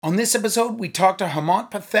On this episode, we talked to Hemant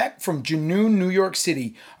Pathak from Junoon, New York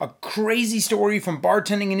City. A crazy story from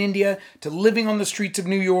bartending in India to living on the streets of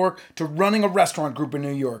New York to running a restaurant group in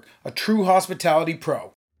New York. A true hospitality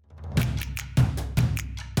pro.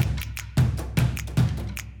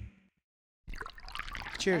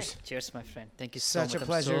 Cheers. Hi. Cheers, my friend. Thank you Such so much. a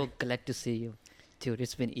pleasure. I'm so glad to see you. Dude,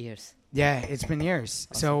 it's been years. Yeah, it's been years.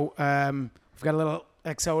 Awesome. So we've got a little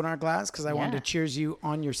XO in our glass because I wanted to Yeah. cheers you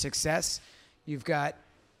on your success. You've got,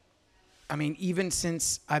 even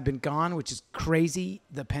since I've been gone, which is crazy,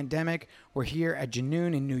 the pandemic, we're here at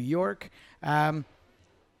Junoon in New York. Tell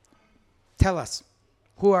us,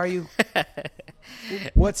 who are you?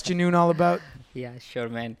 What's Junoon all about? Yeah, sure,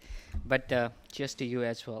 man. But cheers to you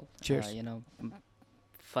as well. Cheers.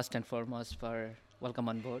 First and foremost, for welcome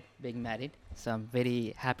on board, being married. So I'm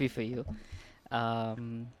very happy for you.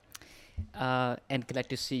 And glad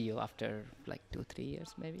to see you after like 2-3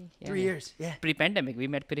 years, maybe. Yeah, 3 years, yeah. Pre-pandemic, we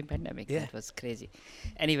met pre-pandemic. Yeah. That was crazy.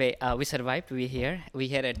 Anyway, we survived. We're here. We're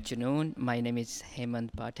here at Junoon. My name is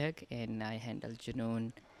Hemant Pathak, and I handle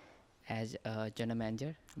Junoon as a general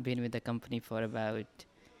manager. Been with the company for about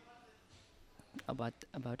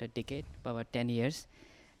a decade, about 10 years.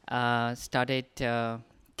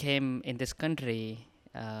 Came in this country,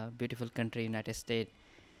 beautiful country, United States,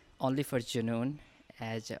 only for Junoon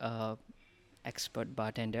as a expert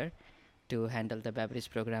bartender to handle the beverage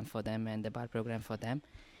program for them and the bar program for them.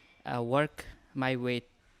 Work my way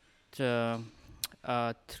through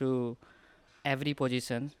every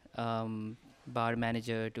position, bar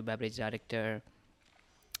manager to beverage director,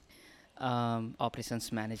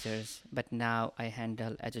 operations managers, but now I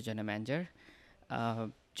handle as a general manager.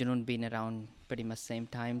 Junoon been around pretty much same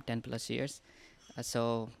time, 10 plus years.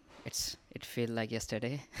 So it feel like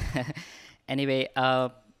yesterday. Anyway,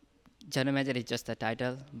 general manager is just a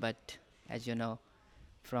title, but as you know,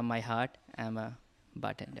 from my heart, I'm a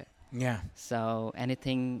bartender. Yeah. So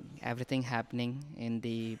everything happening in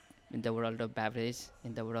the world of beverage,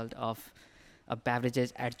 in the world of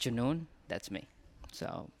beverages at Junoon, that's me.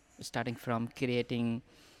 So starting from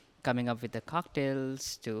coming up with the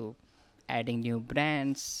cocktails to adding new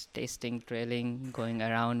brands, tasting, trailing, going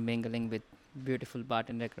around, mingling with beautiful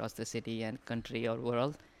bartender across the city and country or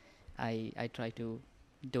world. I try to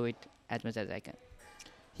do it as much as I can.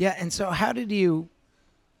 Yeah, and so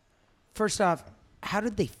first off, how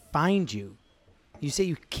did they find you? You say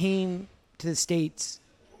you came to the States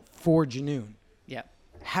for Junoon. Yeah.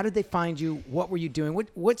 How did they find you? What were you doing?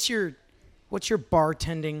 What's your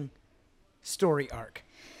bartending story arc?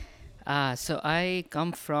 So I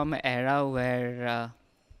come from an era where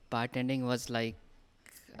bartending was like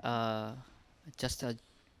just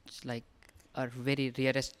like a very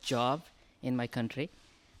rarest job in my country.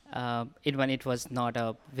 When it was not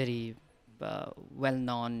a very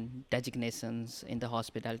well-known designations in the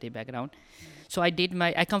hospitality background. So I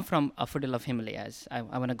come from a foothills of Himalayas. I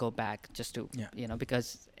want to go back just to,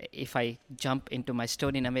 because if I jump into my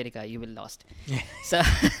story in America, you will lost. Yeah. So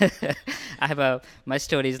my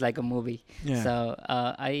story is like a movie. Yeah. So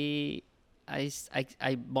I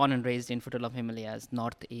born and raised in foothills of Himalayas,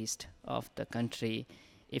 northeast of the country.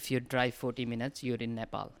 If you drive 40 minutes, you're in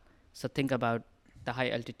Nepal. So think about the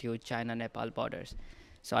high altitude China-Nepal borders.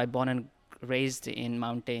 So I born and raised in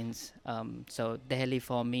mountains. So Delhi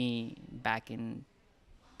for me back in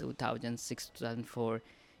 2006, 2004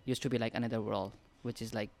 used to be like another world, which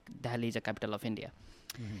is like Delhi is the capital of India.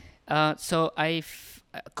 Mm-hmm. So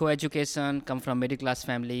co-education, come from middle class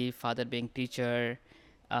family, father being teacher,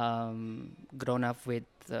 grown up with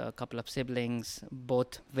a couple of siblings,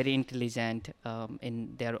 both very intelligent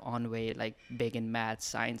in their own way, like big in math,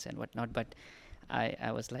 science and whatnot. But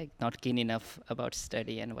I was like not keen enough about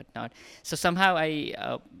study and whatnot. So somehow I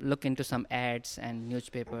look into some ads and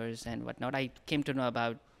newspapers and whatnot. I came to know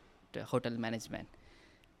about hotel management.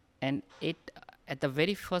 And at the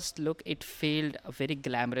very first look, it felt very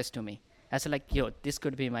glamorous to me. I was like, this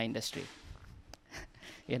could be my industry.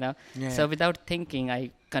 Yeah. So without thinking,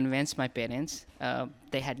 I convinced my parents.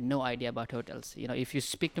 They had no idea about hotels. If you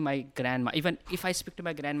speak to my grandma, even if I speak to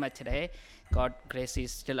my grandma today, God grace,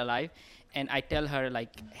 is still alive, and I tell her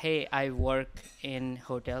like, hey, I work in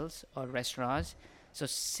hotels or restaurants, so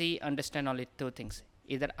she understand only two things: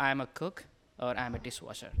 either I'm a cook or I'm a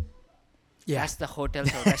dishwasher. Yeah. That's the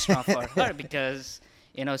hotels or restaurant for her, because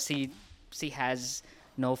she has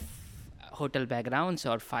no hotel backgrounds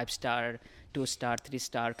or 5-star, 2-star,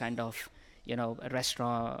 3-star kind of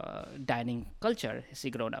restaurant dining culture she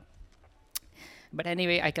grown up. But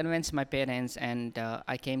anyway, I convinced my parents, and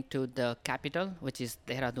I came to the capital, which is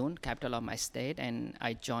Dehradun, capital of my state, and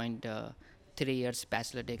I joined 3 years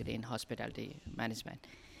bachelor degree in hospitality management.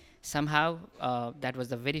 Somehow, that was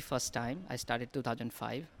the very first time I started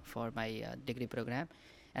 2005 for my degree program,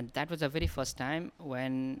 and that was the very first time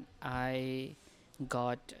when I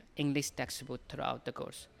got English textbook throughout the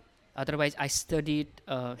course. Otherwise, I studied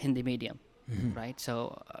Hindi medium, Hmm. right?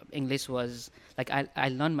 So English was like I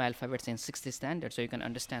learned my alphabets in sixth standard, so you can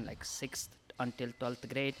understand like sixth until 12th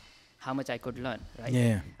grade how much I could learn, right?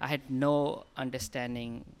 Yeah. I had no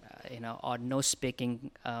understanding, or no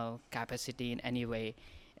speaking capacity in any way,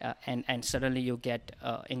 and suddenly you get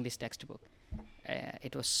English textbook.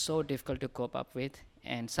 It was so difficult to cope up with,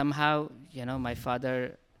 and somehow, my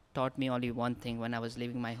father taught me only one thing when I was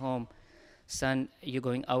leaving my home. Son, you're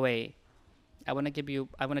going away. I want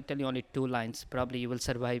to tell you only two lines. Probably you will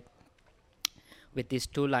survive with these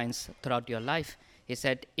two lines throughout your life. He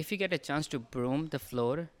said, if you get a chance to broom the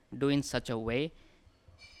floor, do in such a way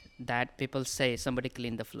that people say somebody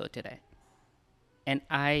cleaned the floor today. And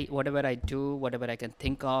whatever I do, whatever I can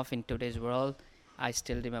think of in today's world, I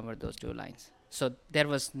still remember those two lines. So there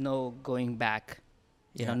was no going back,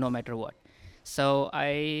 Yeah. no matter what. So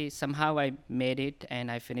I made it,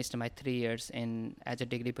 and I finished my 3 years in as a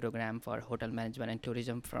degree program for hotel management and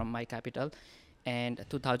tourism from my capital. And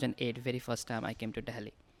 2008, very first time I came to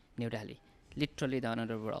Delhi, New Delhi, literally the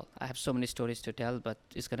another world. I have so many stories to tell, but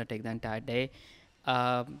it's gonna take the entire day.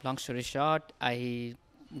 Long story short, I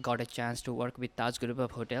got a chance to work with Taj Group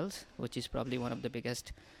of Hotels, which is probably one of the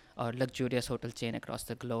biggest or luxurious hotel chain across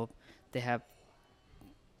the globe. They have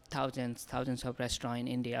thousands of restaurants in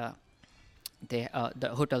India. The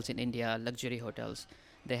hotels in India, luxury hotels.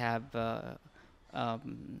 They have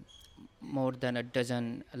um, more than a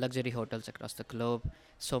dozen luxury hotels across the globe.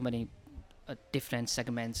 So many different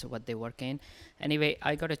segments what they work in. Anyway,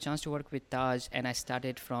 I got a chance to work with Taj, and I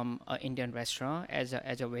started from an Indian restaurant as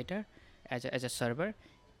a waiter, as a server,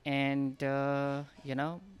 and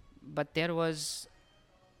but there was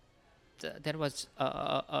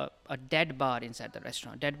a dead bar inside the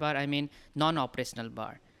restaurant. Dead bar, I mean non-operational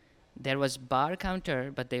bar. There was bar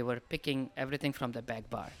counter, but they were picking everything from the back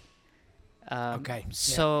bar. Okay. Yeah.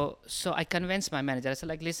 So I convinced my manager. I said,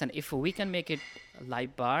 like, listen, if we can make it a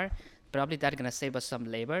live bar, probably that's gonna save us some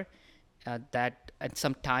labor, that and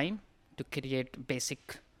some time to create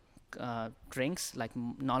basic drinks like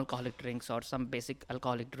non-alcoholic drinks or some basic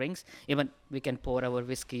alcoholic drinks. Even we can pour our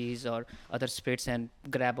whiskeys or other spirits and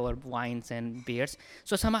grab our wines and beers.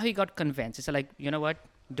 So somehow he got convinced. He said, like, you know what,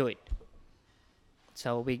 do it.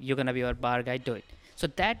 So you're gonna be our bar guy, do it. So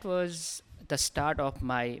that was the start of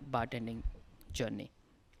my bartending journey.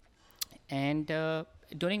 And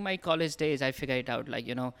during my college days, I figured it out, like,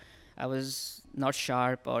 I was not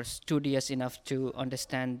sharp or studious enough to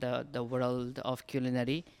understand the world of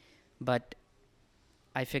culinary, but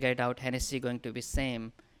I figured out Hennessy going to be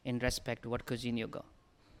same in respect to what cuisine you go,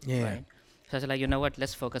 Yeah. right? So I was like, you know what,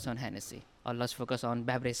 let's focus on Hennessy, or let's focus on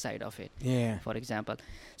beverage side of it, Yeah. for example.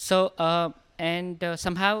 So and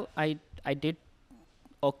somehow I did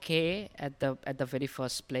okay at the very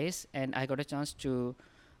first place, and I got a chance to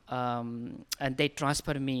and they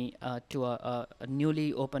transferred me to a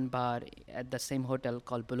newly open bar at the same hotel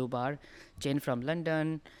called Blue Bar, chain from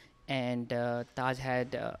London. And Taj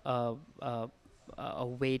had a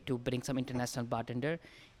way to bring some international bartender,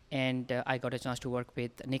 and I got a chance to work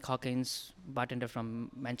with Nick Hawkins, bartender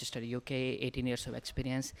from Manchester, UK, 18 years of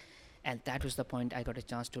experience. And that was the point I got a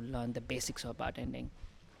chance to learn the basics of bartending.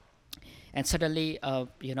 And suddenly,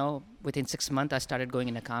 within 6 months, I started going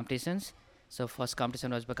in the competitions. So first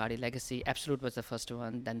competition was Bacardi Legacy. Absolute was the first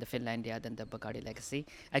one, then the Finlandia, then the Bacardi Legacy.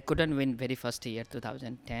 I couldn't win very first year,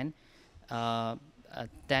 2010.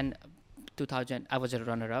 Then 2000, I was a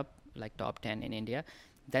runner-up, like top 10 in India.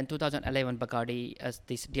 Then 2011, Bacardi,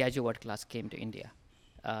 this Diageo World Class came to India.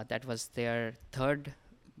 That was their third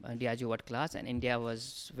Diageo World Class, and India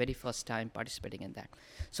was very first time participating in that.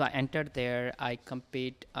 So I entered there. I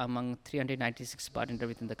compete among 396 bartenders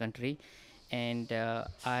within the country, and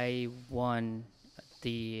I won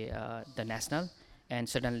the national. And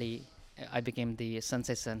suddenly, I became the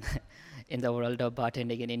sensation in the world of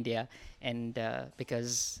bartending in India. And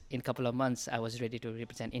because in a couple of months, I was ready to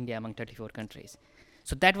represent India among 34 countries.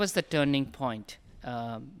 So that was the turning point.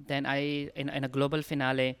 Then in a global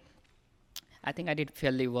finale, I think I did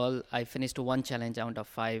fairly well. I finished one challenge out of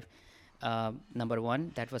five. Number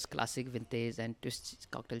one, that was classic vintage and twist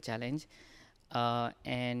cocktail challenge.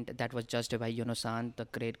 And that was judged by Yuno-san, the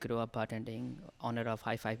great guru of bartending, owner of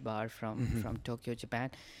High Five Bar from Tokyo,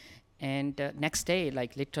 Japan. And next day,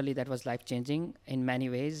 like literally, that was life changing in many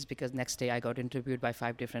ways, because next day I got interviewed by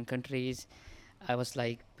 5 different countries. I was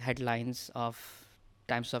like headlines of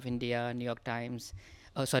Times of India, New York Times,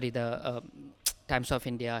 oh sorry, the Times of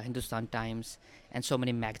India, Hindustan Times, and so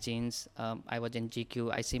many magazines. I was in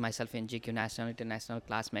GQ. I see myself in GQ National, International,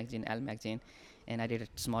 Class Magazine, L Magazine, and I did a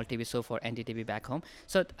small TV show for NDTV back home.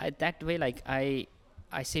 So that way, like I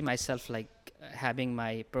see myself like having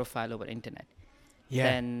my profile over internet. Yeah.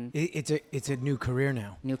 Then It's a new career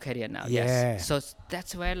now. new career now. Yeah. Yes. So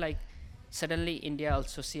that's where like suddenly India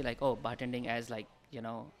also see like, oh, bartending as like,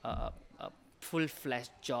 a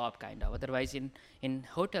full-fledged job kind of. Otherwise in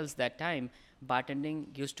hotels that time, bartending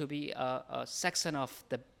used to be a section of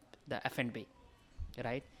the F&B,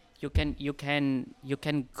 right? You can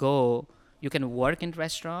work in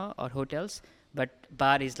restaurant or hotels, but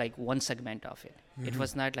bar is like one segment of it. It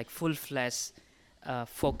was not like full-fledged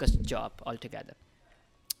focused job altogether.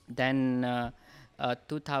 Then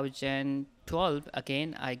 2012 again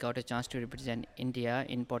I got a chance to represent India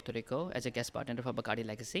in Puerto Rico as a guest bartender for Bacardi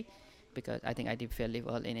Legacy, because I think I did fairly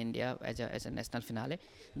well in India as a national finale.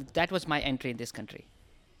 That was my entry in this country.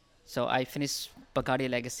 So I finished Bacardi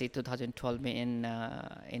Legacy 2012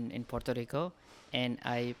 in Puerto Rico, and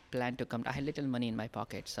I planned to come. I had little money in my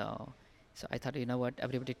pocket, so I thought, you know what,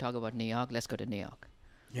 everybody talk about New York, let's go to New York.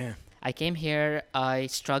 Yeah. I came here, I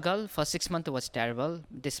struggled. For 6 months it was terrible,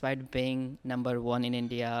 despite being number one in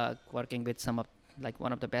India, working with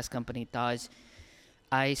one of the best company, Taj.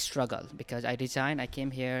 I struggled because I resigned, I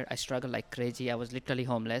came here, I struggled like crazy. I was literally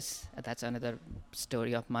homeless. That's another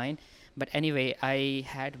story of mine. But anyway, I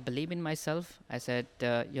had believe in myself. I said,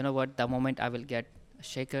 you know what, the moment I will get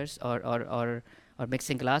shakers or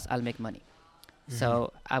mixing glass, I'll make money.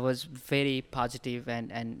 So I was very positive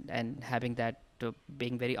and having that,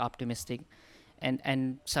 being very optimistic,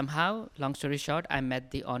 and somehow, long story short, I met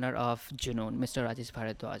the owner of Junoon, Mr. Rajesh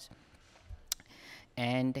Bharadwaj,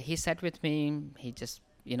 and he sat with me. He just,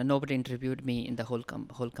 nobody interviewed me in the whole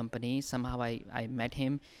company. Somehow I met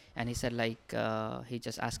him, and he said like, he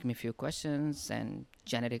just asked me a few questions and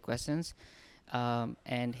generic questions,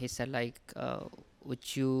 and he said like,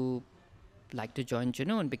 would you like to join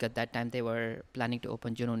Junoon? Because that time they were planning to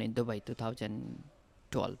open Junoon in Dubai,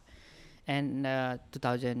 2012. And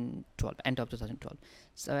 2012, end of 2012.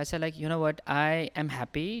 So I said like, you know what, I am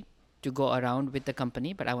happy to go around with the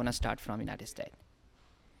company, but I want to start from United States.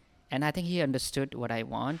 And I think he understood what I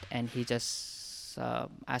want, and he just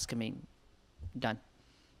asked me, done.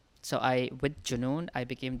 So with Junoon, I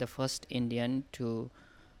became the first Indian to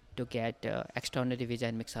get extraordinary visa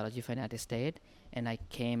in mixology for United States, and I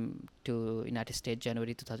came to United States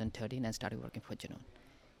January 2013 and started working for Junoon.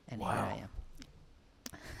 And Wow. here I am.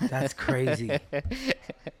 That's crazy.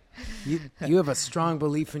 You have a strong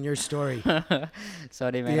belief in your story.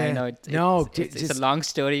 Sorry, man. Yeah. I know it's a long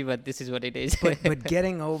story, but this is what it is. but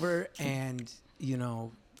getting over, and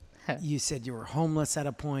you said you were homeless at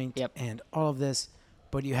a point. Yep. And all of this,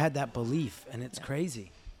 but you had that belief, and it's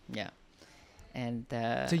crazy. Yeah. And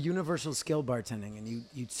it's a universal skill, bartending, and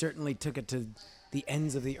you certainly took it to the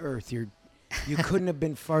ends of the earth. You couldn't have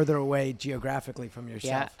been farther away geographically from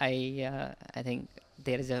yourself. Yeah, I think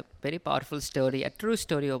there is a very powerful story, a true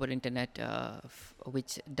story over internet,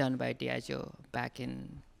 which done by Diageo back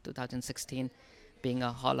in 2016, being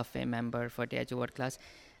a Hall of Fame member for Diageo World Class.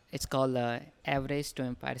 It's called Everest to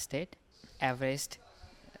Empire State. Everest,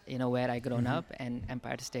 where I grown up, and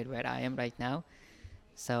Empire State where I am right now.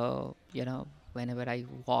 So, whenever I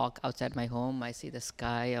walk outside my home, I see the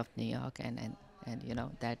sky of New York, and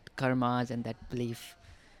that karmas and that belief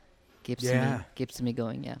keeps me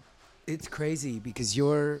going. Yeah. It's crazy because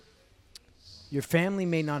your family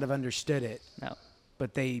may not have understood it. No.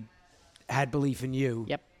 But they had belief in you.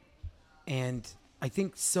 Yep. And I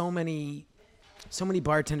think so many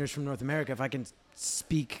bartenders from North America, if I can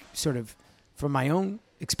speak sort of from my own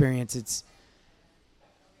experience, it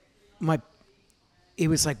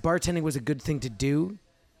was like bartending was a good thing to do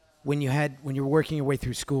when you were working your way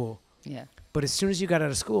through school. Yeah. But as soon as you got out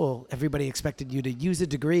of school, everybody expected you to use a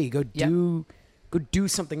degree, go do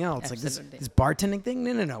something else. Absolutely. Like this bartending thing.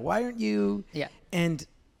 No. Why aren't you? Yeah. And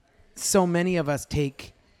so many of us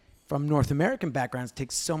from North American backgrounds,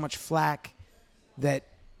 take so much flack that,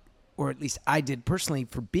 or at least I did personally,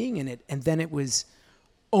 for being in it. And then it was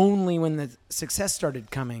only when the success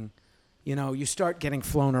started coming, you start getting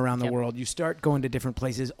flown around the world. You start going to different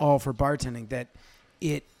places, all for bartending, that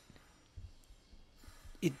it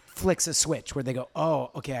flicks a switch where they go,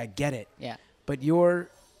 oh, okay, I get it. Yeah. But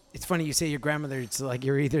it's funny you say your grandmother, it's like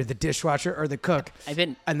you're either the dishwasher or the cook.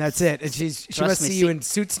 And that's it. And she must see you in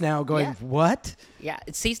suits now going, what? Yeah,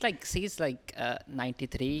 she's like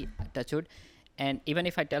 93, touchwood. And even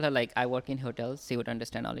if I tell her like I work in hotels, she would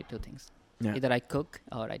understand only two things. Yeah. Either I cook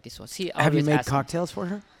or I dishwash. Have you made cocktails for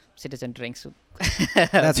her? She doesn't drink, so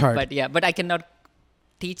that's hard. But I cannot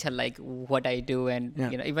teach her like what I do, and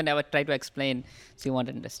Yeah. even I would try to explain, she won't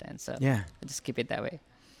understand. So Yeah. I just keep it that way.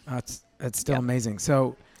 That's still Yeah. amazing.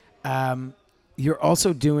 So, you're also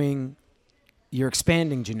you're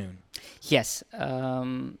expanding Junoon. Yes,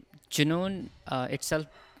 Junoon itself,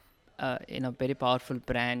 very powerful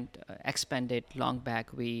brand, expanded long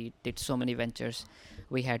back. We did so many ventures.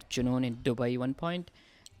 We had Junoon in Dubai one point.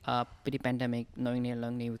 Pre-pandemic, knowingly or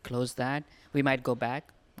unknowingly, we closed that. We might go back,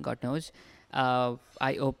 God knows.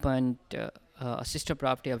 I opened a sister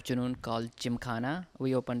property of Junoon called Gymkhana.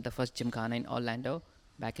 We opened the first Gymkhana in Orlando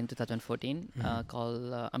back in 2014,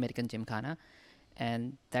 called American Gymkhana,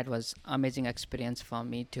 and that was amazing experience for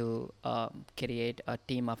me to create a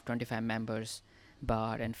team of 25 members,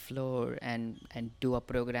 bar and floor, and do a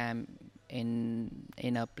program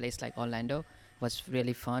in a place like Orlando. Was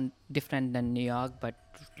really fun, different than New York, but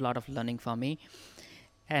a lot of learning for me.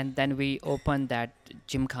 And then we opened that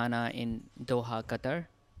Gymkhana in Doha, Qatar,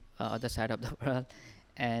 other side of the world.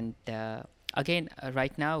 And again,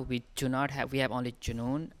 right now we have only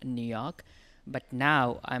Junoon, New York. But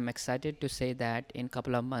now I'm excited to say that in a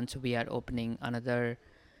couple of months we are opening another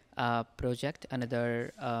project,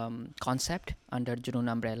 another concept under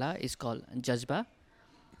Junoon umbrella is called Jazba,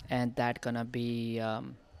 and that gonna be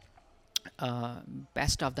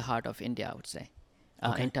best of the heart of India, I would say,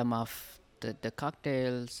 Okay. in terms of the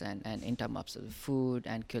cocktails and in terms of the food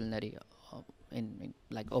and culinary. In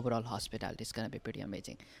like overall hospitality is gonna be pretty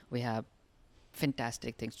amazing. We have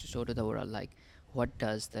fantastic things to show to the world, like what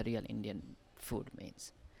does the real Indian food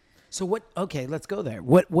means. So what? Okay, let's go there.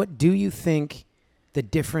 What do you think the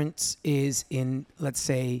difference is in, let's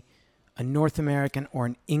say, a North American or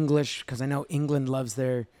an English? Because I know England loves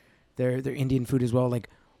their Indian food as well. Like,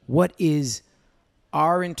 what is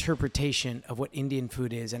our interpretation of what Indian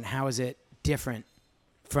food is, and how is it different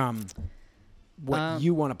from what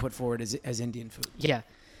you want to put forward as Indian food? Yeah.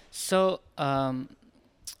 So,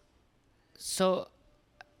 so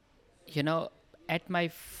at my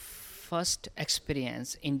first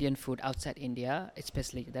experience Indian food outside India,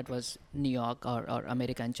 especially that was New York or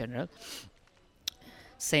America in general,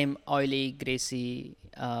 same oily, greasy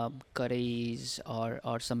curries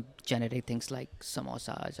or some generic things like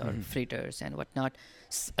samosas or fritters and whatnot.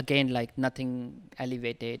 Again, like nothing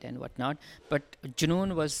elevated and whatnot. But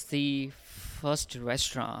Junoon was the first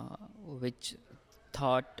restaurant which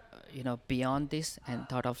thought, beyond this and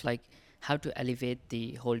thought of like how to elevate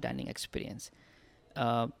the whole dining experience.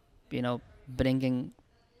 Uh, Bringing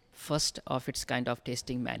first of its kind of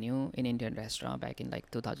tasting menu in Indian restaurant back in like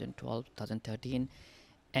 2012, 2013,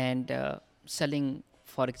 and selling,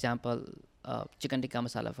 for example, chicken tikka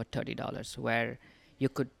masala for $30, where you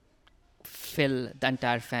could fill the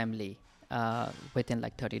entire family within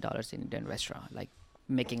like $30 in Indian restaurant, like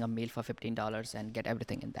making a meal for $15 and get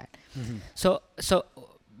everything in that. So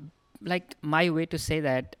like my way to say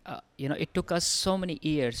that, it took us so many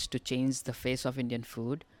years to change the face of Indian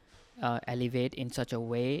food, elevate in such a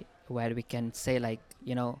way where we can say like,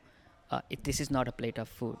 this is not a plate of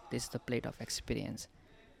food, this is a plate of experience.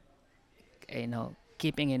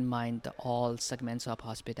 Keeping in mind all segments of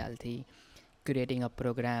hospitality, creating a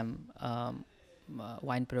program,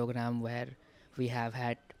 wine program where we have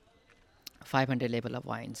had 500 label of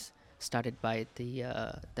wines, started by the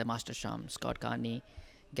master chef Scott Carney,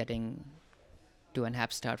 getting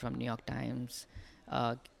 2.5 star from New York Times,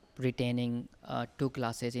 retaining 2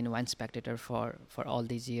 classes in Wine Spectator for all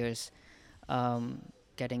these years,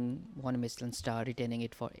 getting 1 Michelin star, retaining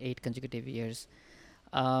it for 8 consecutive years,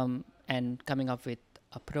 and coming up with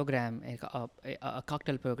a program, a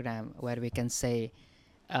cocktail program where we can say,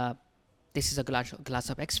 this is a glass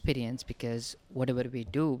of experience, because whatever we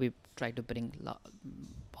do, we try to bring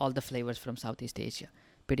all the flavors from Southeast Asia,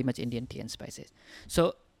 pretty much Indian tea and spices.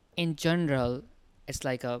 So in general, it's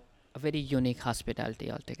like a very unique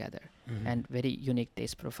hospitality altogether, and very unique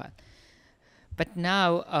taste profile. But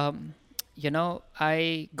now,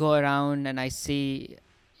 I go around and I see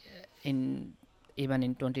even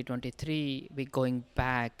in 2023, we going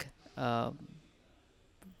back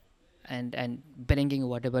and bringing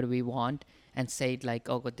whatever we want and say it like,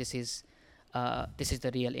 oh, this is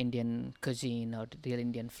the real Indian cuisine or the real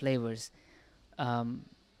Indian flavors.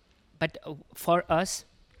 But for us,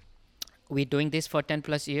 we're doing this for 10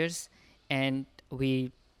 plus years, and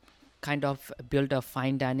we kind of build a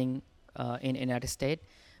fine dining in United States.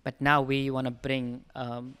 But now we want to bring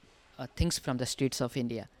things from the streets of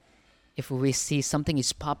India. If we see something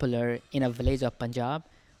is popular in a village of Punjab,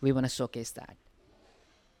 we want to showcase that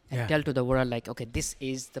and tell to the world like, okay, this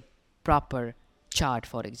is the proper chaat,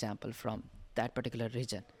 for example, from that particular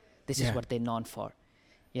region. This is what they're known for,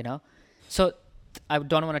 So I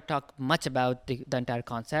don't want to talk much about the entire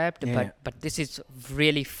concept, Yeah. but this is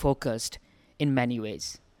really focused in many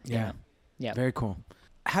ways. you Yeah. know. Yeah. Very cool.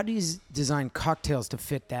 How do you design cocktails to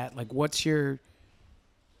fit that? Like,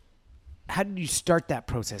 how did you start that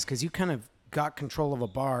process? Because you kind of got control of a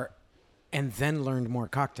bar and then learned more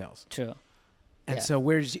cocktails. True. And Yeah. so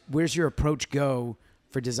where's your approach go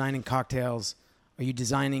for designing cocktails? Are you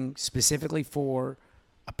designing specifically for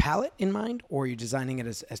a palate in mind, or are you designing it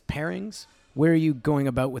as pairings? Where are you going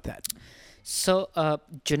about with that? So,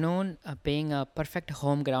 Junoon being a perfect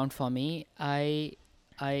home ground for me, I,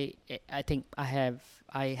 I think I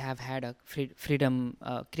have had a freedom,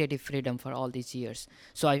 creative freedom for all these years.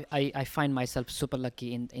 So I find myself super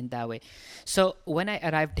lucky in that way. So when I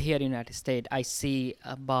arrived here in United States, I see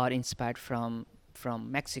a bar inspired from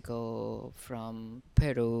Mexico, from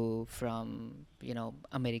Peru, from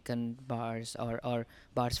American bars, or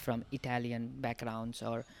bars from Italian backgrounds,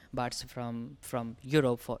 or bars from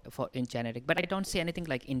Europe for in generic. But I don't see anything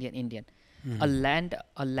like Indian. A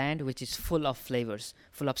land which is full of flavors,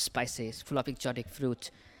 full of spices, full of exotic fruits.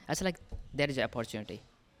 I feel like there is an opportunity,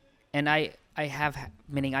 and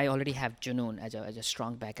meaning I already have Junoon as a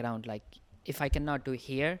strong background. Like, if I cannot do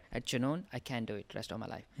here at Junoon, I can do it rest of my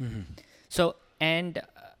life. So and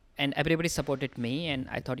everybody supported me, and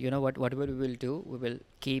I thought, whatever we will do, we will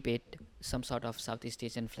keep it some sort of Southeast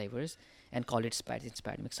Asian flavors and call it spice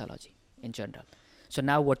inspired mixology in general. So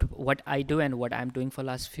now what I do and what I'm doing for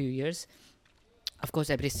last few years, of course,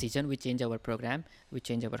 every season we change our program, we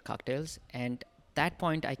change our cocktails, and that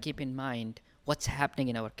point I keep in mind what's happening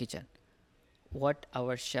in our kitchen, what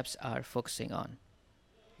our chefs are focusing on.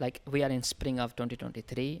 Like, we are in spring of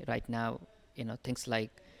 2023 right now. Things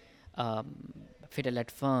like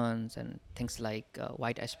fiddle-head ferns and things like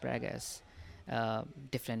white asparagus,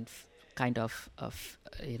 different kind of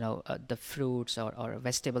the fruits or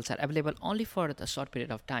vegetables are available only for a short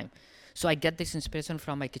period of time. So I get this inspiration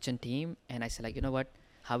from my kitchen team, and I say, like,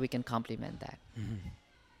 how we can complement that.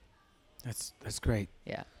 That's great.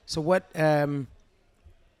 Yeah. So what I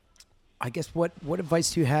guess what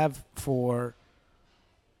advice do you have for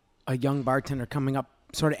a young bartender coming up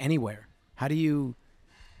sort of anywhere? How do you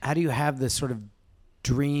have this sort of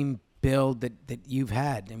dream build that you've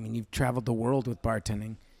had? I mean, you've traveled the world with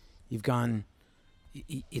bartending. You've gone.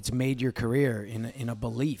 It's made your career in a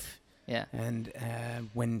belief. Yeah. And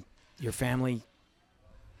when your family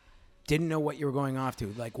didn't know what you were going off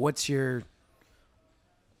to, like,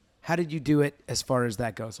 how did you do it as far as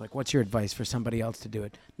that goes? Like, what's your advice for somebody else to do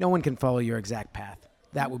it? No one can follow your exact path.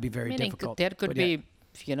 That would be very Meaning difficult. there could be,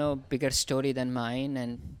 bigger story than mine,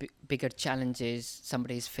 and bigger challenges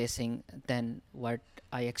somebody is facing than what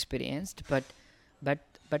I experienced. But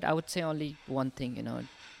I would say only one thing,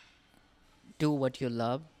 do what you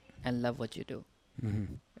love and love what you do.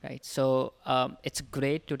 Mm-hmm. Right. So it's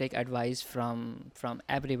great to take advice from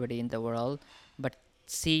everybody in the world, but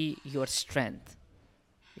see your strength.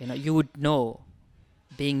 You would know,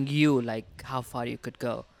 being you, like how far you could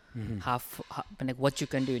go, like what you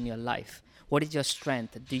can do in your life. What is your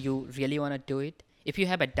strength? Do you really want to do it? If you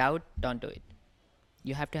have a doubt, don't do it.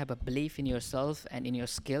 You have to have a belief in yourself and in your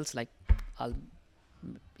skills. Like, I'll,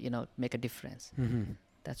 make a difference. Mm-hmm.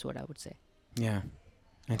 That's what I would say. Yeah,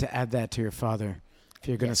 and to add that to your father, if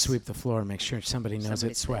you're going to Yes. sweep the floor, make sure somebody knows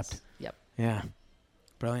Somebody it's swept. says. Yep. Yeah,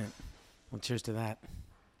 brilliant. Well, cheers to that.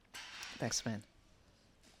 Thanks, man.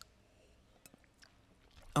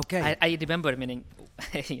 Okay. I remember, meaning,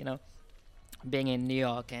 being in New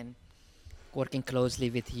York and working closely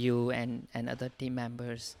with you and other team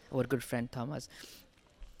members, our good friend Thomas,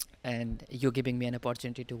 and you giving me an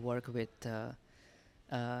opportunity to work with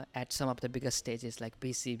at some of the biggest stages like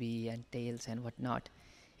BCB and Tails and whatnot.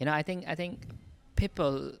 I think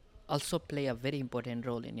people also play a very important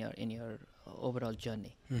role in your overall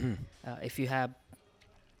journey. Mm-hmm. If you have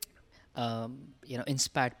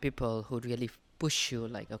inspired people who really push you,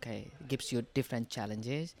 like, okay, gives you different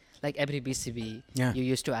challenges. Like every BCB, Yeah. you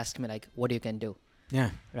used to ask me, like, what you can do, Yeah.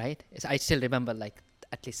 right? I still remember, like,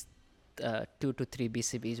 at least 2 to 3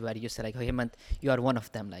 BCBs where you said, like, oh, Hemant, you are one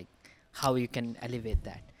of them, like, how you can elevate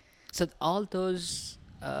that. So all those,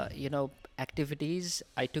 activities,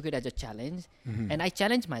 I took it as a challenge, Mm-hmm. and I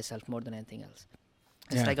challenged myself more than anything else.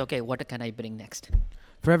 It's Yeah. like, okay, what can I bring next?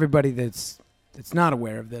 For everybody that's not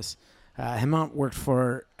aware of this, Hemant worked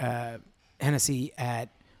for Hennessy at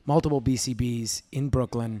multiple BCBs in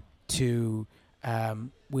Brooklyn.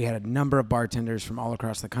 We had a number of bartenders from all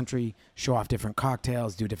across the country show off different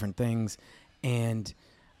cocktails, do different things, and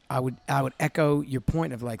I would echo your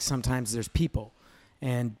point of, like, sometimes there's people,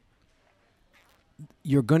 and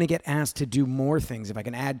you're going to get asked to do more things. If I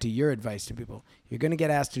can add to your advice to people, you're going to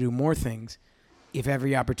get asked to do more things if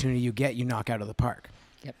every opportunity you get, you knock out of the park.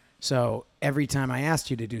 Yep. So every time I asked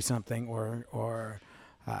you to do something, or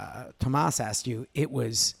Tomas asked you, it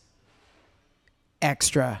was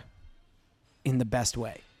extra in the best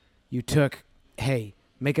way. You took, hey,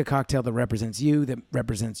 make a cocktail that represents you, that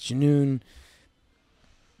represents Janoon.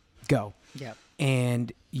 Go. Yeah.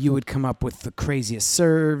 And you would come up with the craziest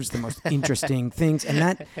serves, the most interesting things, and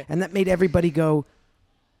that made everybody go,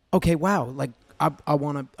 okay, wow, like I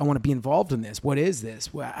want to be involved in this. What is this?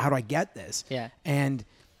 How do I get this? Yeah. And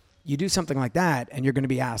you do something like that, and you're going to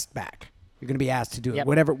be asked back. You're going to be asked to do it, Yep.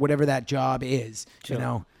 whatever that job is. Sure. You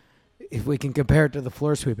know, if we can compare it to the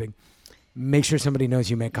floor sweeping, make sure somebody knows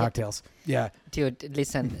you make cocktails. Yeah. Dude,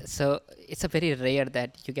 listen. So it's a very rare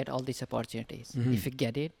that you get all these opportunities. Mhm. If you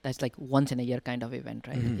get it, that's like once in a year kind of event,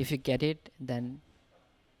 right? Mhm. If you get it, then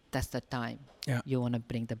that's the time. Yeah. You want to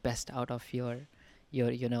bring the best out of your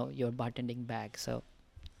bartending bag. So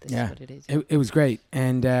this Yeah. is what it is. It was great.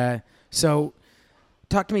 And so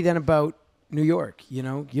talk to me then about New York. You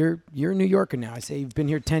know, you're a New Yorker now. I say you've been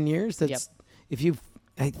here 10 years. That's if you've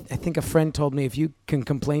I think a friend told me if you can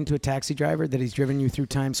complain to a taxi driver that he's driven you through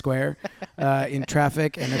Times Square in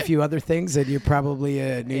traffic and a few other things, that you're probably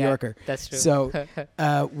a New Yorker. That's true. So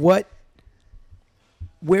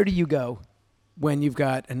where do you go when you've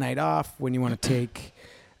got a night off, when you want to take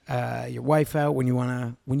your wife out, when you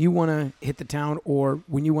want to hit the town, or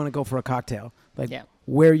when you want to go for a cocktail? Like,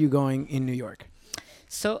 where are you going in New York?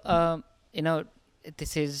 So,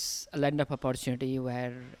 this is a land of opportunity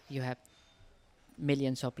where you have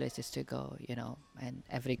millions of places to go, and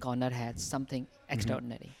every corner has something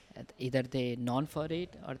extraordinary. Either they're known for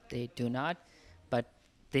it or they do not, but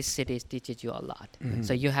this city teaches you a lot.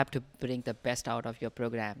 So you have to bring the best out of your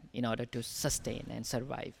program in order to sustain and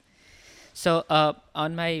survive. So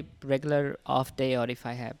on my regular off day, or if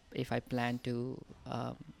I plan to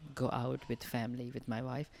go out with family, with my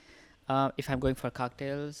wife, if I'm going for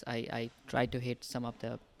cocktails, I try to hit some of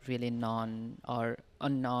the really known or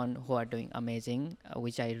unknown who are doing amazing,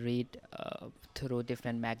 which I read through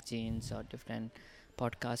different magazines or different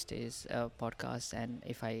podcasts. And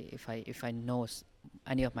if I know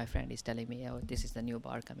any of my friend is telling me, oh, this is the new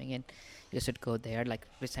bar coming in, you should go there. Like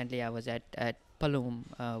recently I was at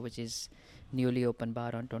Palom, which is newly opened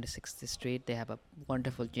bar on 26th Street. They have a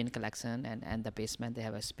wonderful gin collection, and the basement they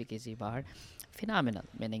have a speakeasy bar. Phenomenal.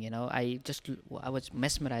 Meaning, I was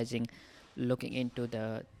mesmerizing looking into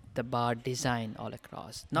the bar design all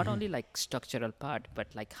across. Not only like structural part, but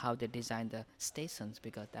like how they design the stations,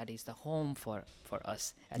 because that is the home for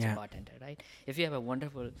us as a bartender, right? If you have a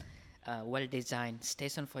wonderful, well-designed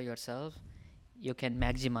station for yourself, you can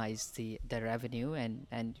maximize the revenue,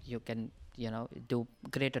 and you can do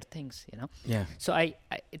greater things. Yeah. So I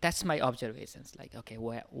that's my observations. Like, okay,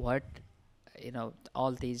 what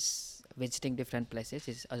all these visiting different places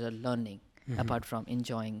is as a learning, apart from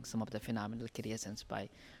enjoying some of the phenomenal creations by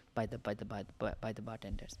the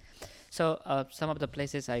bartenders. So some of the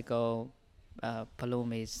places I go,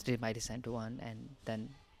 Palom is my recent one, and then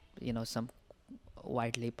some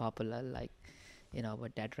widely popular like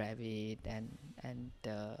with Dead Rabbit, and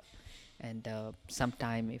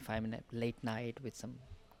sometime if I'm in a late night with some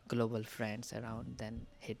global friends around, then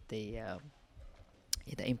hit the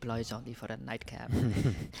employees only for a nightcap.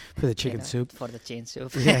 For the chicken soup. For the chain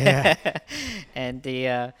soup. Yeah. And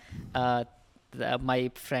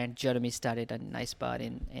my friend Jeremy started a nice bar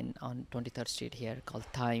on 23rd Street here called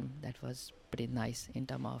Time. That was pretty nice in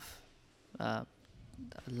terms of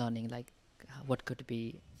learning like what could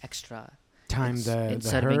be extra. Time the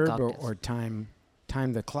herb or time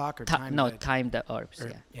the clock or time the herbs.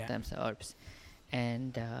 Time the herbs.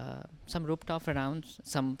 And some rooftop around.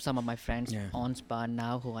 Some of my friends owns bar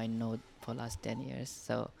now who I know for last 10 years.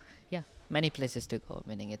 So yeah, many places to go.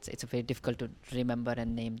 Meaning it's very difficult to remember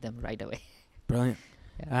and name them right away. Brilliant.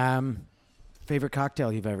 Yeah. Favorite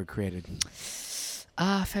cocktail you've ever created?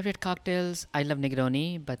 Favorite cocktails. I love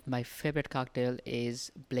Negroni, but my favorite cocktail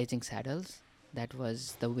is Blazing Saddles. That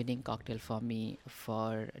was the winning cocktail for me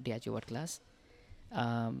for Diageo World Class.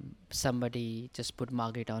 Somebody just put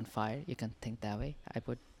margarita on fire. You can think that way. I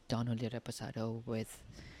put Don Julio Reposado with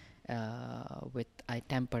I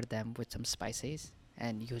tempered them with some spices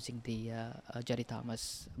and using the Jerry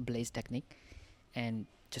Thomas blaze technique, and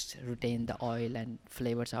just retain the oil and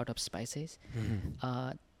flavors out of spices.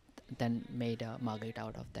 Then made a margarita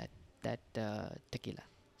out of that tequila.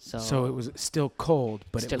 So it was still cold,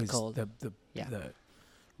 but still it was cold. The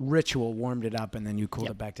ritual warmed it up and then you cooled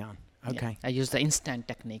it back down. Okay. Yeah. I used the instant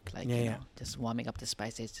technique, like just warming up the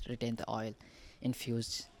spices, retain the oil,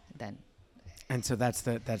 infused, then. And so that's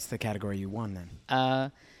the category you won then.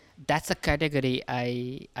 That's a category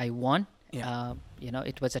I won, Yeah.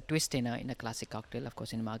 It was a twist in a classic cocktail, of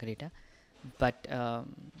course, in margarita. But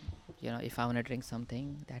if I want to drink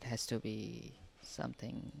something, that has to be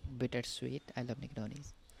something bittersweet. I love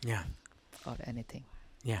Negronis Yeah. or anything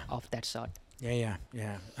Yeah. of that sort. Yeah.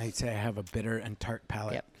 I'd say I have a bitter and tart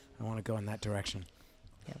palate. Yep. I want to go in that direction.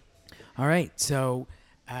 Yep. All right. So,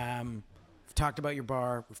 we've talked about your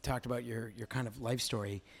bar. We've talked about your kind of life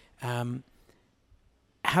story. How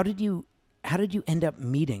did you end up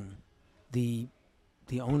meeting the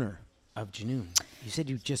owner of Janoon? You said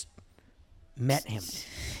you just met him.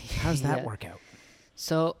 How does that Yeah. work out?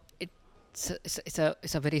 So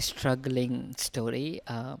it's a very struggling story.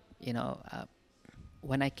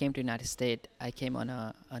 When I came to United States, I came on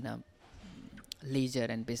a leisure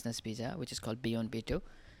and business visa, which is called B1B2.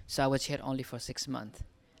 So I was here only for 6 months,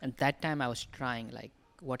 and that time I was trying like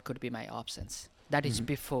what could be my options. That is Mhm.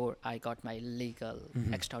 before I got my legal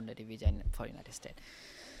Mhm. extraordinary visa for United States.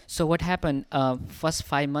 So what happened? First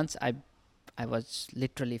 5 months, I was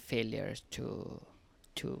literally failure to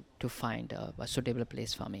find a suitable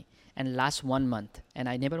place for me. And last 1 month, and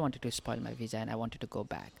I never wanted to spoil my visa, and I wanted to go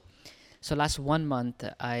back. So last 1 month,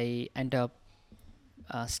 I end up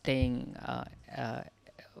staying, at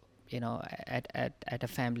a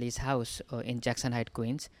family's house in Jackson Heights,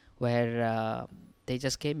 Queens, where they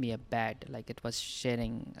just gave me a bed, like it was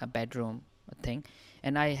sharing a bedroom thing.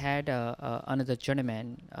 And I had another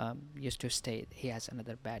journeyman used to stay. He has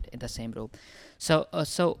another bed in the same room. So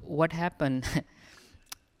what happened?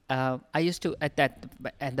 I used to at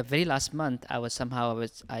the very last month I was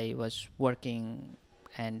working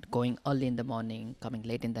and going early in the morning, coming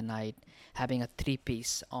late in the night, having a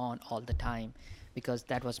 3-piece on all the time, because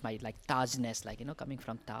that was my like Tajness, like coming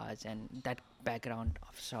from Taj and that background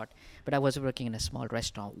of sort. But I was working in a small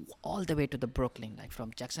restaurant all the way to the Brooklyn, like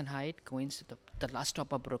from Jackson Heights, Queens, the last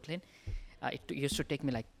stop of Brooklyn. It used to take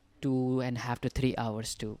me like 2.5 to 3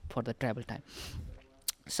 hours for the travel time.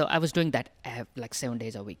 So I was doing that like 7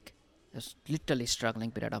 days a week. It was literally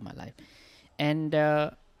struggling period of my life. And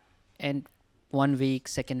uh, and 1 week,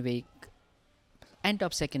 second week, end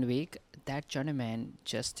of second week, that journeyman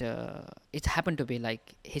just it happened to be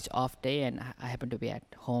like his off day, and I happened to be at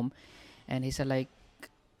home, and he said like,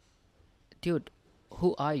 dude,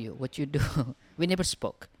 who are you, what you do? We never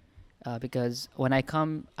spoke, because when I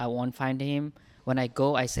come I won't find him, when I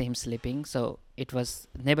go I see him sleeping. So it was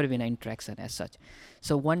never been an interaction as such.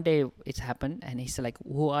 So one day it's happened, and he said like,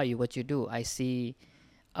 who are you, what you do? I see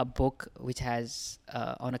a book which has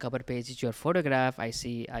on a cover page is your photograph. I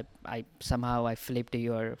see I somehow I flipped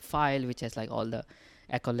your file which has like all the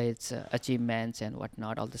accolades, achievements and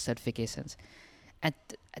whatnot, all the certifications. At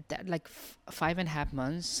that like 5.5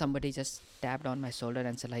 months, somebody just tapped on my shoulder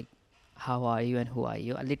and said like, how are you and who are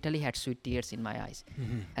you? I literally had sweet tears in my eyes.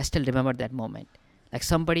 Mm-hmm. I still remember that moment. Like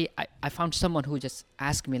somebody, I found someone who just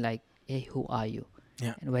asked me like, hey, who are you?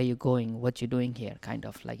 Yeah. And where you going? What you doing here? Kind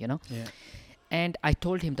of like, Yeah. And I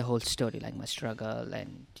told him the whole story, like my struggle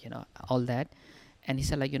and, all that. And he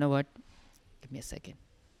said like, you know what? Give me a second.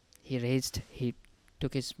 He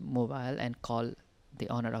took his mobile and called the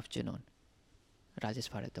owner of Junoon, Rajesh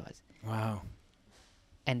Bharadwaj. Wow.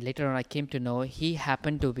 And later on I came to know he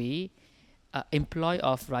happened to be employee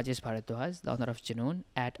of Rajesh Bharadwaj, the owner of Junoon,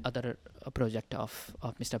 at other project of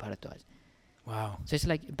Mr. Bharadwaj. Wow. So it's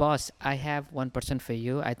like, boss, I have one person for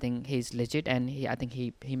you. I think he's legit, and I think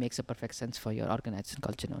he makes a perfect sense for your organization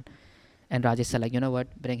called Junoon. And Rajesh said like, you know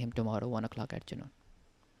what? Bring him tomorrow, 1 o'clock at Junoon.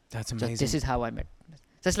 That's So amazing. this is how I met.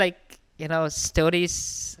 So it's like,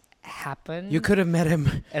 stories happen. You could have met him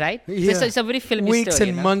right? Yeah. So it's a very filmy weeks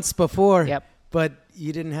story. and months before, Yep. but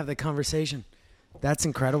you didn't have the conversation. That's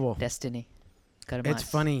incredible. Destiny. Karmas. It's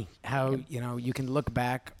funny how, Yep. you can look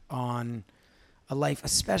back on a life,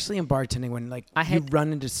 especially in bartending, when like I you had-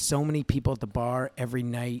 run into so many people at the bar every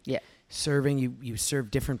night. Yeah. Serving, you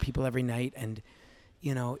serve different people every night, and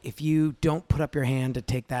if you don't put up your hand to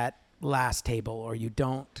take that last table, or you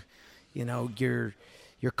don't,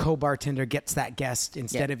 your co-bartender gets that guest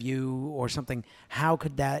instead of you or something, how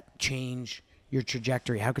could that change your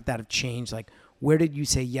trajectory? How could that have changed? Like, where did you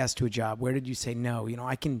say yes to a job? Where did you say no?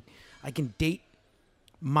 I can date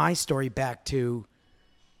my story back to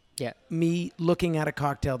Yeah. me looking at a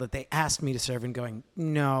cocktail that they asked me to serve and going,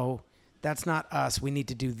 no, that's not us. We need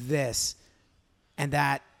to do this. And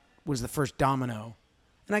that was the first domino.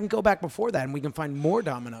 And I can go back before that and we can find more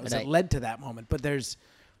dominoes that Right. led to that moment. But there's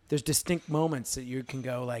distinct moments that you can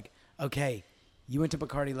go like, okay, you went to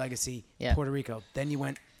Bacardi Legacy, Yeah. Puerto Rico. Then you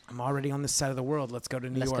went, I'm already on this side of the world. Let's go to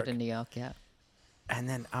New Let's York. go to New York. Yeah. And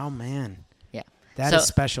then, oh man, Yeah. that is So-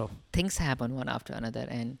 special. Things happen one after another,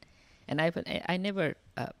 and I never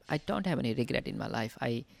I don't have any regret in my life.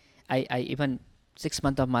 I I even 6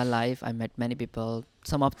 months of my life, I met many people.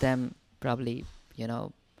 Some of them probably, you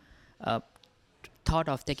know, uh, thought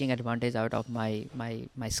of taking advantage out of my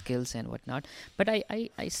skills and whatnot. But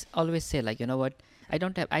always say, like, you know what, I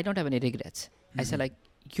don't have any regrets. I say, like,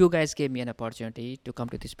 you guys gave me an opportunity to come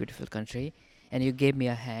to this beautiful country, and you gave me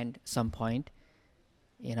a hand some point,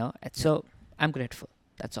 and so I'm grateful.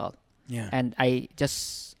 That's all. Yeah. And I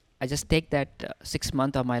just take that 6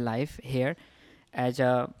 months of my life here as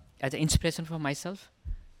an inspiration for myself.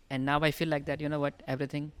 And now I feel like that, you know what,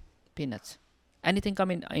 everything peanuts. Anything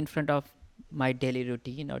come in front of my daily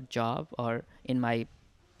routine or job or in my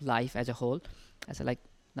life as a whole, I say, like,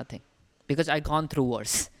 nothing, because I gone through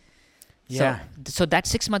worse. Yeah. So that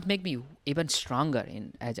 6 months make me even stronger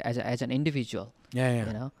as an individual. Yeah.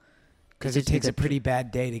 You know, Because It's it takes a the pretty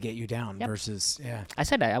bad day to get you down Yep. versus, yeah. I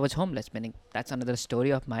said I was homeless, meaning that's another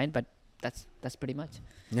story of mine, but that's pretty much.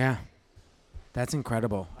 Yeah. That's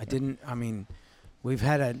incredible. We've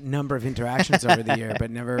had a number of interactions over the year,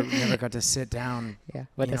 but never got to sit down, Yeah,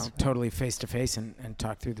 but totally face to face and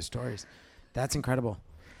talk through the stories. That's incredible.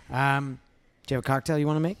 Do you have a cocktail you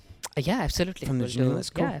want to make? yeah, absolutely. From the We'll Genie do-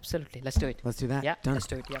 list? Cool. Yeah, absolutely. Let's do it. Let's do that. Yeah, Done. let's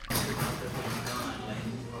do it. Yeah.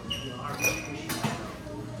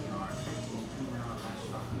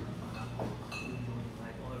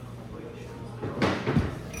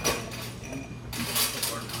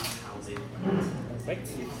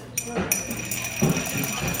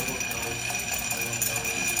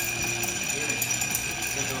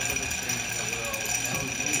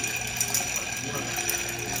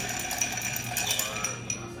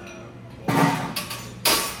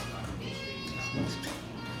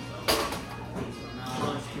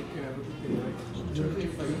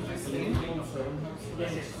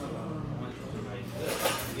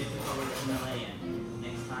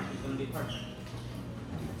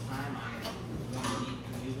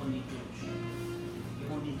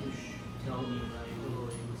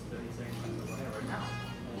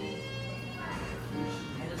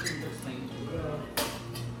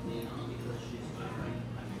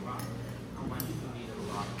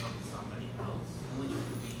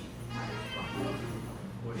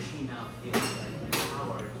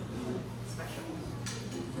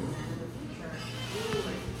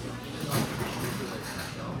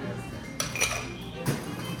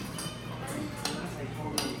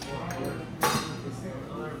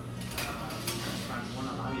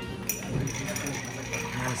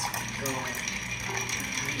 Nice.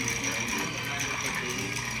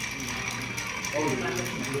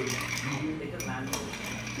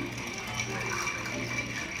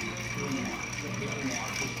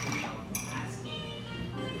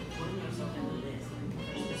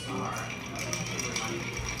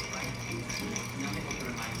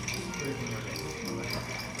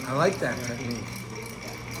 I like that technique.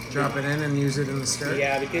 Drop it in and use it in the stir.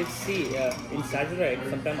 Yeah, because see, in Sazerac,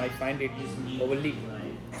 sometimes I find it overly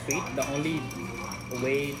sweet. The only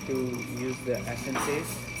way to use the essence is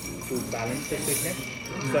to balance the sweetness.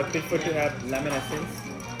 So I prefer to have lemon essence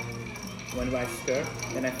when I stir,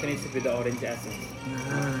 then I finish it with the orange essence.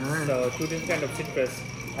 Alright. So two different kind of citrus.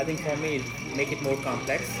 I think for me, make it more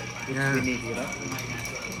complex, which Yeah. we need,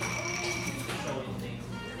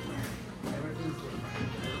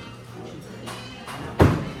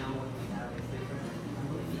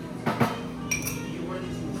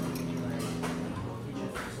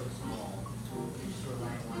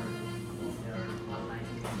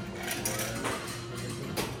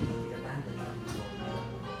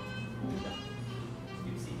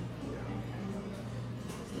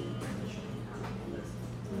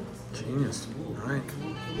 Genius. All right.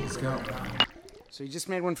 Let's go. So you just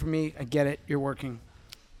made one for me. I get it. You're working.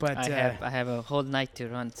 But I have a whole night to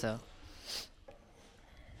run, so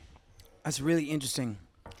that's really interesting.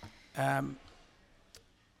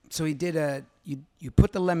 So he did you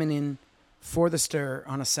put the lemon in for the stir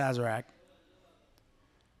on a Sazerac,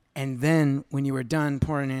 and then when you were done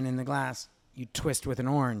pouring it in the glass, you twist with an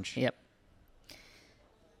orange. yep.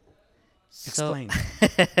 Explain.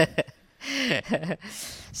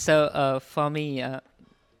 So for me,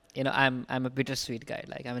 I'm a bittersweet guy.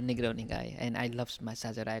 Like, I'm a Negroni guy, and I love my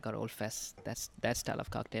Sazerac or Old Fest. That's that style of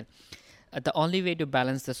cocktail. The only way to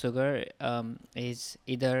balance the sugar is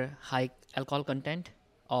either high alcohol content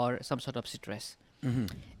or some sort of citrus. Mm-hmm.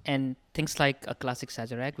 And things like a classic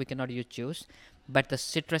Sazerac, we cannot use juice, but the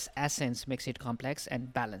citrus essence makes it complex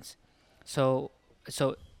and balanced. So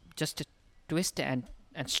just to twist and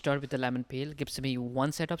stir with the lemon peel gives me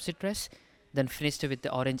one set of citrus, then finished with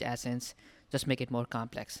the orange essence, just make it more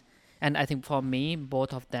complex. And I think for me,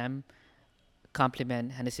 both of them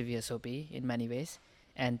complement Hennessy VSOP in many ways,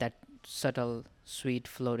 and subtle, sweet,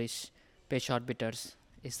 flourish, short bitters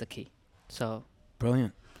is the key. So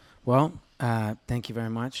Brilliant. Well, thank you very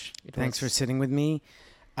much. Thanks for sitting with me.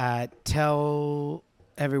 Tell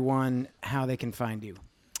everyone how they can find you.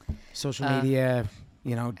 Social media,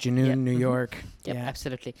 Junoon, New York. Yep,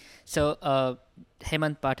 absolutely. So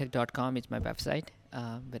hemantpathak.com is my website.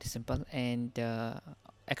 Very simple. And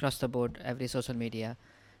across the board, every social media,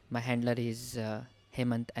 my handler is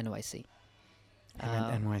Hemant NYC.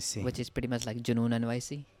 Hemant NYC. Which is pretty much like Junoon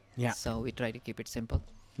NYC. Yeah. So we try to keep it simple.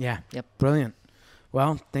 Yeah. Yep. Brilliant.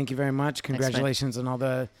 Well, thank you very much. Thanks, Congratulations on all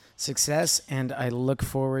the success, and I look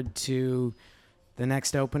forward to the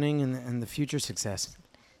next opening and the future success.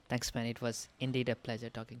 Thanks, man. It was indeed a pleasure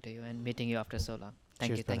talking to you and meeting you after so long.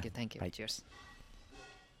 Thank Cheers, you. brother. Thank you. Bye. Cheers.